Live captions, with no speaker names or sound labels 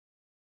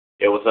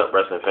Hey, what's up,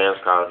 wrestling fans?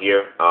 Kyle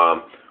here.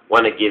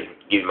 Want to give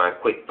you my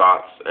quick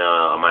thoughts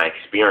on my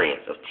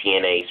experience of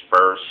TNA's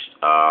first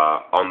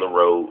on the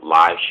road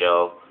live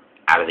show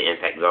out of the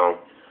Impact Zone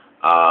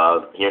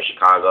here in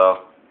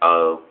Chicago.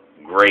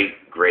 Great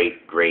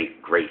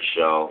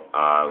show.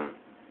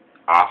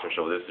 Awesome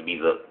show. This would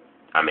be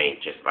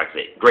just like I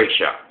said, great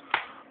show.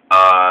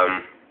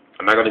 I'm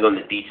not going to go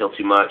into detail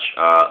too much,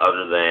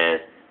 other than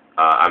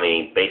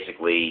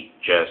basically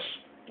just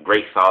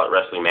great, solid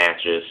wrestling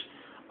matches.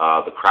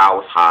 The crowd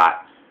was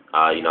hot.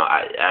 I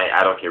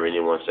don't care what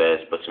anyone says,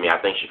 but to me, I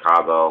think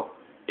Chicago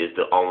is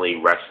the only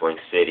wrestling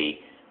city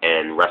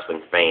and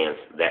wrestling fans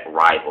that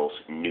rivals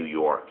New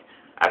York.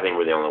 I think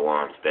we're the only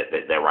ones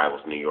that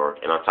rivals New York.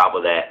 And on top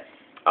of that,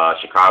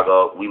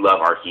 Chicago, we love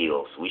our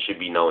heels. We should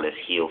be known as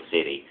Heel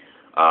City,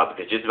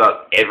 because just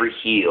about every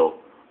heel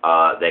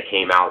that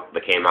came out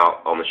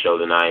on the show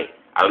tonight,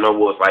 I don't know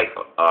what it was like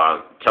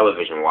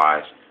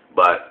television-wise,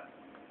 but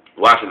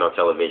watching on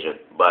television,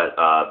 but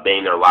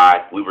being there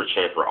live, we were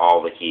cheering for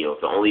all the heels.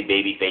 The only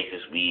baby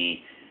faces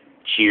we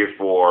cheered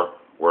for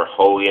were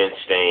Hogan,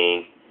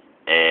 Sting,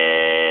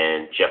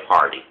 and Jeff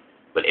Hardy.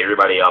 But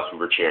everybody else we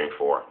were cheering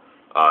for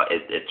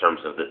in terms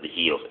of the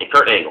heels. And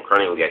Kurt Angle.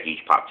 Kurt Angle got a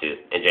huge pop too,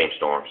 and James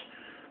Storms.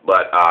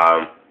 But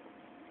I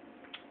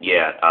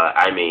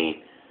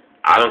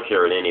don't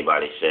care what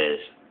anybody says.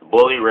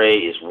 Bully Ray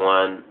is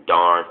one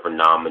darn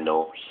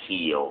phenomenal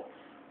heel.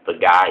 The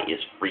guy is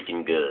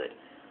freaking good.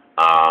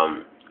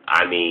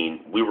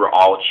 We were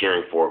all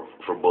cheering for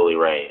Bully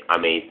Ray.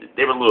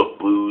 There were little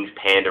boos,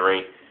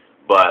 pandering,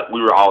 but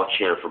we were all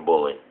cheering for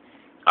Bully.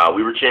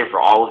 We were cheering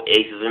for all of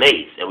Aces and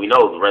Eights, and we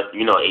know the rest.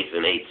 Aces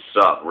and Eights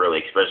suck,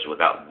 really, especially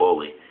without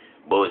Bully.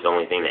 Bully's the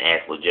only thing that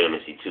adds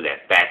legitimacy to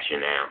that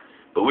faction now.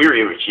 But we were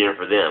even cheering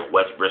for them.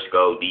 Wes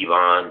Briscoe,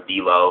 Devon,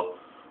 D'Lo.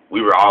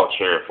 We were all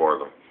cheering for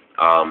them.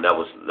 That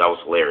was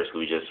hilarious.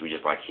 We just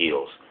like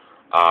heels.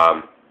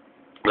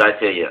 But I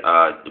tell you,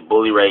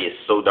 Bully Ray is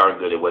so darn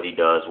good at what he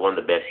does. One of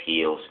the best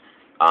heels.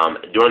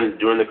 During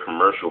the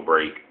commercial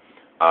break,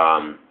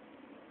 I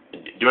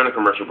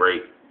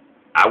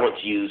went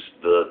to use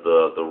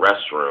the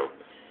restroom.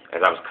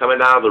 As I was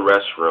coming out of the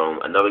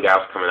restroom, another guy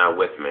was coming out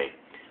with me.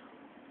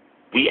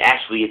 We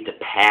actually get to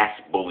pass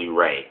Bully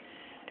Ray,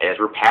 and as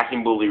we're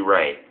passing Bully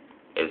Ray,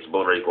 as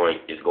Bully Ray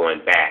is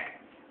going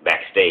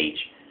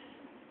backstage,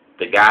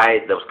 the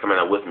guy that was coming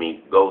out with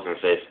me goes and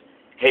says,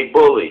 "Hey,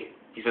 Bully."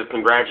 He says,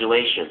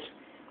 "Congratulations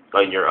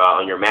on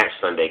your match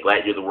Sunday.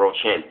 Glad you're the world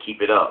champ.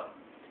 Keep it up."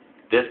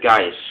 This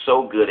guy is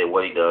so good at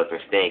what he does and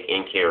staying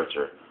in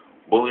character.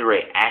 Bully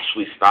Ray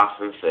actually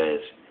stops and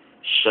says,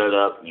 "Shut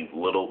up, you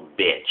little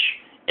bitch,"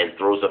 and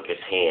throws up his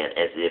hand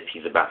as if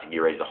he's about to get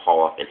ready to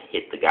haul off and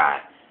hit the guy.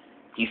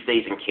 He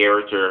stays in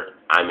character.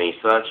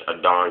 Such a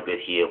darn good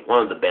heel.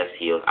 One of the best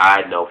heels.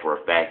 I know for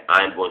a fact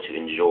I'm going to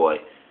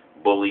enjoy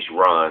Bully's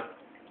run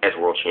as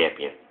world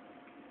champion.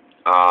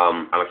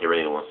 I don't care what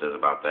anyone says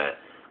about that.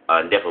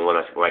 Definitely one,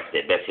 like I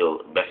said, best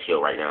heel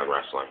right now in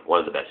wrestling. One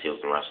of the best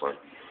heels in wrestling.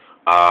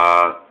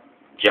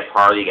 Jeff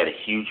Hardy got a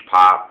huge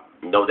pop.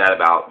 No doubt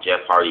about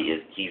Jeff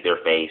Hardy he's their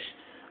face.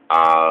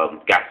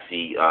 Got to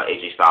see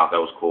AJ Styles. That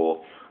was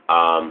cool.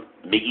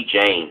 Mickie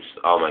James.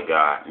 Oh my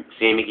God,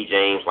 seeing Mickie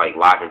James like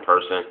live in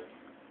person,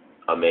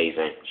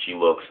 amazing. She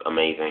looks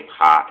amazing,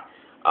 hot.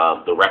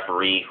 The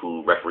referee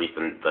who referees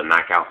the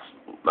knockouts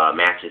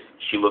matches,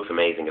 she looks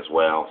amazing as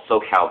well.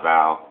 SoCal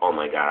Val, oh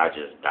my God, I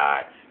just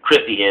died.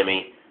 Christy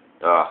Hemme,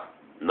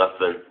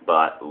 nothing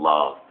but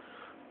love.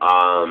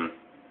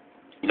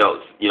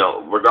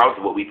 Regardless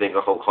of what we think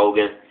of Hulk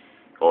Hogan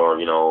or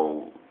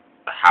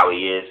how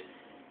he is,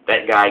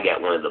 that guy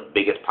got one of the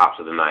biggest pops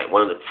of the night.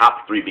 One of the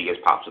top 3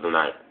 biggest pops of the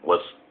night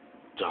was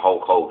to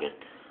Hulk Hogan.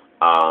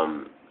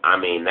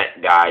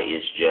 That guy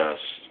is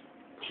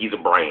he's a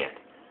brand.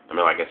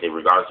 Like I said,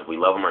 regardless if we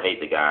love him or hate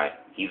the guy,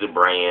 he's a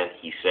brand.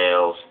 He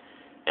sells.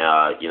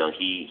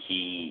 He's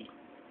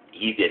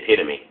the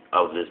epitome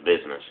of this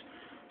business.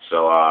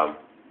 So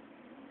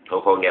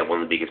Hulk Hogan got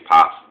one of the biggest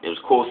pops. It was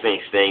cool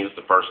seeing Sting. It was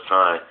the first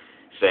time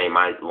seeing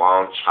my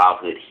long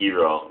childhood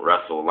hero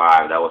wrestle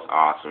live. That was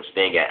awesome.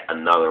 Sting got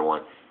another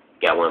one.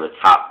 Got one of the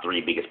top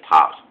 3 biggest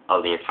pops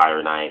of the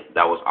entire night.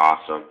 That was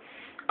awesome.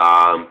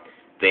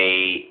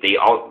 They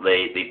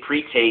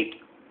pre-taped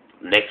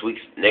next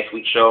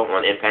week's show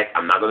on Impact.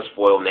 I'm not going to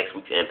spoil next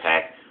week's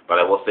Impact, but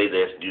I will say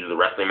this: due to the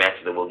wrestling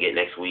matches that we'll get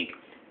next week,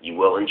 you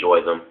will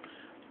enjoy them.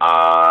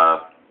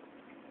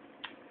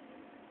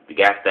 We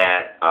got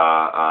that.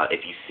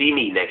 If you see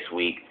me next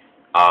week,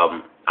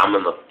 I'm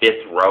in the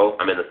 5th row.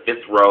 I'm in the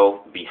 5th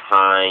row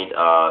behind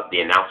the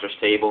announcer's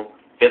table.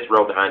 5th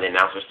row behind the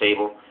announcer's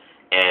table,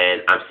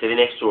 and I'm sitting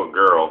next to a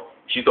girl.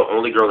 She's the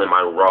only girl in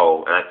my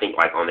row, and I think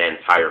like on that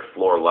entire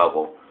floor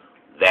level,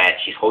 that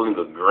she's holding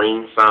a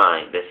green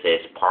sign that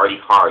says "Party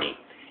Hardy."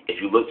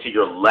 If you look to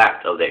your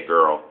left of that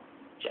girl,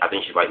 I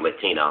think she's like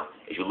Latino.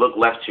 If you look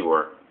left to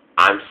her,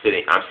 I'm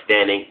standing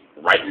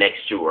right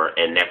next to her,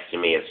 and next to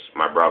me is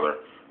my brother.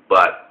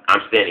 But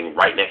I'm standing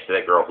right next to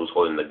that girl who's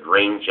holding the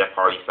green Jeff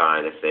Hardy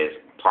sign that says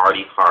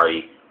 "Party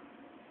Hardy."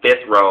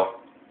 5th row,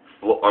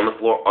 on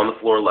the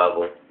floor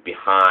level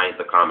behind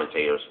the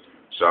commentators.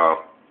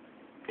 So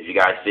if you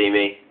guys see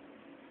me,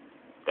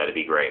 that'd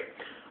be great.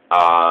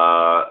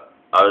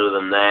 Other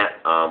than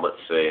that, let's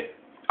see.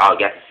 I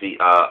got to see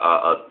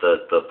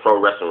the Pro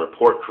Wrestling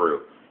Report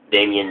crew,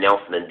 Damian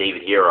Nelson and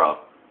David Hero.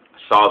 I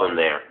saw them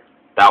there.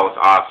 That was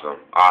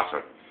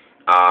awesome.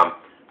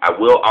 I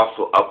will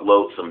also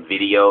upload some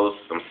videos,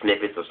 some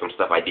snippets of some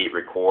stuff I did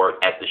record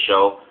at the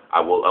show.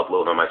 I will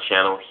upload on my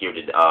channel here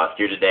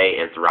today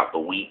and throughout the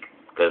week,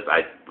 because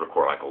I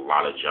record like a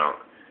lot of junk.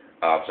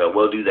 So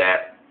we'll do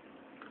that.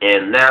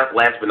 And now,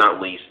 last but not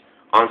least,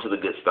 onto the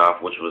good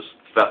stuff, which was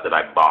stuff that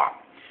I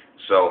bought.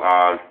 So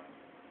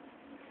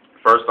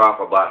first off,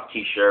 I bought a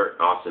T-shirt,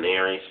 Austin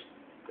Aries.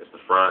 That's the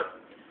front.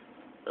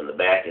 On the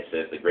back, it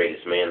says "The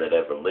greatest man that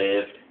ever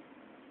lived."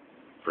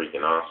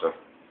 Freaking awesome.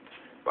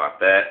 Bought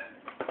that.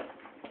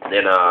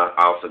 Then I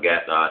also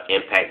got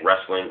Impact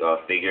Wrestling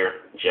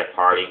figure, Jeff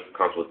Hardy.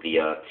 Comes with the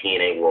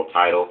TNA World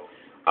Title.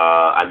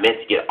 I meant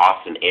to get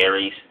Austin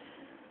Aries,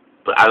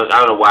 but I don't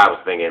know why I was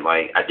thinking,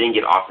 like, I didn't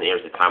get Austin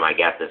Aries the time I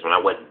got this. When I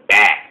went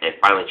back and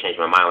finally changed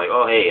my mind, like,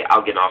 oh, hey,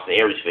 I'll get an Austin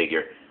Aries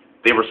figure,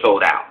 they were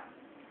sold out.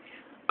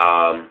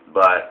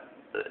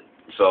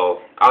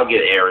 So I'll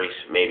get Aries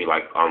maybe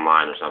like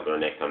online or something, or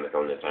next time they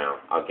come to town.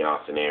 I'll get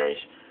Austin Aries.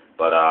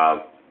 But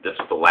this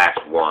was the last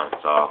one,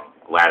 so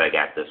glad I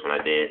got this when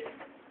I did.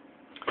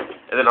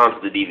 And then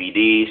on to the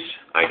DVDs.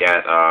 I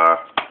got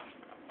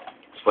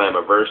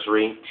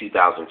Slammiversary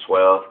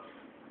 2012.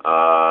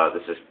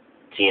 This is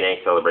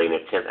TNA celebrating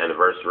their 10th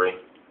anniversary.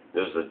 It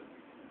was a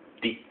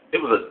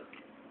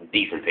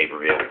decent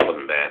pay-per-view. It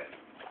wasn't bad.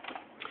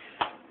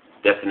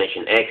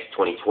 Destination X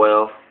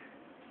 2012.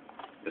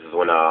 This is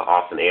when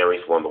Austin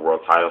Aries won the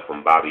world title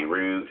from Bobby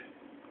Roode.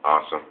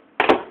 Awesome.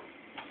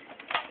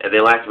 And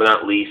then last but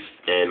not least,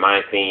 in my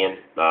opinion,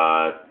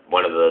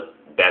 one of the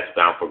best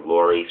Bound for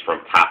Glories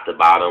from top to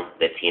bottom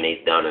that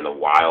TNA's done in a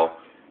while.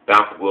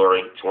 Bound for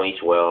Glory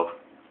 2012.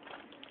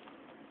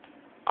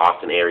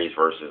 Austin Aries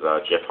versus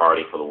Jeff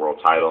Hardy for the world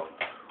title.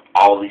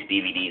 All of these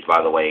DVDs,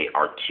 by the way,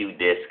 are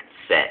 2-disc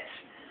sets.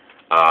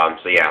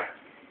 So yeah,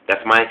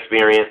 that's my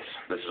experience.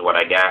 This is what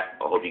I got.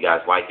 I hope you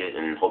guys like it,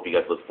 and hope you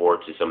guys look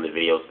forward to some of the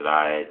videos that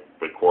I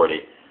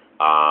recorded.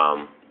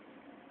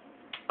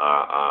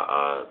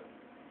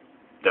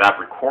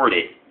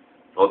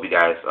 Hope you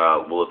guys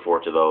will look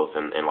forward to those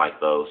and like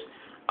those.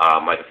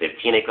 Like I said, if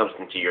TNA comes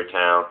into your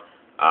town,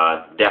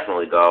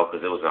 definitely go,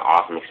 because it was an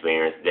awesome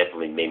experience.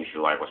 Definitely made me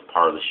feel like I was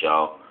part of the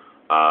show.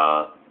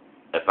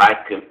 If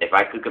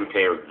I could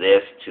compare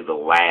this to the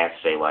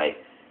last, say, like,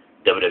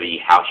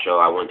 WWE house show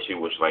I went to,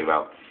 which was like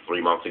about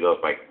 3 months ago,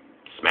 it's like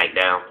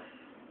SmackDown,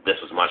 this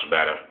was much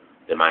better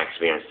than my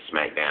experience at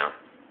SmackDown.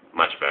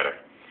 Much better.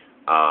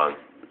 I'm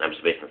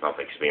just basing this off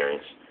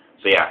experience.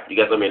 So yeah, you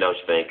guys let me know what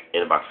you think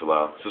in the box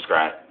below.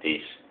 Subscribe.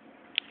 Peace.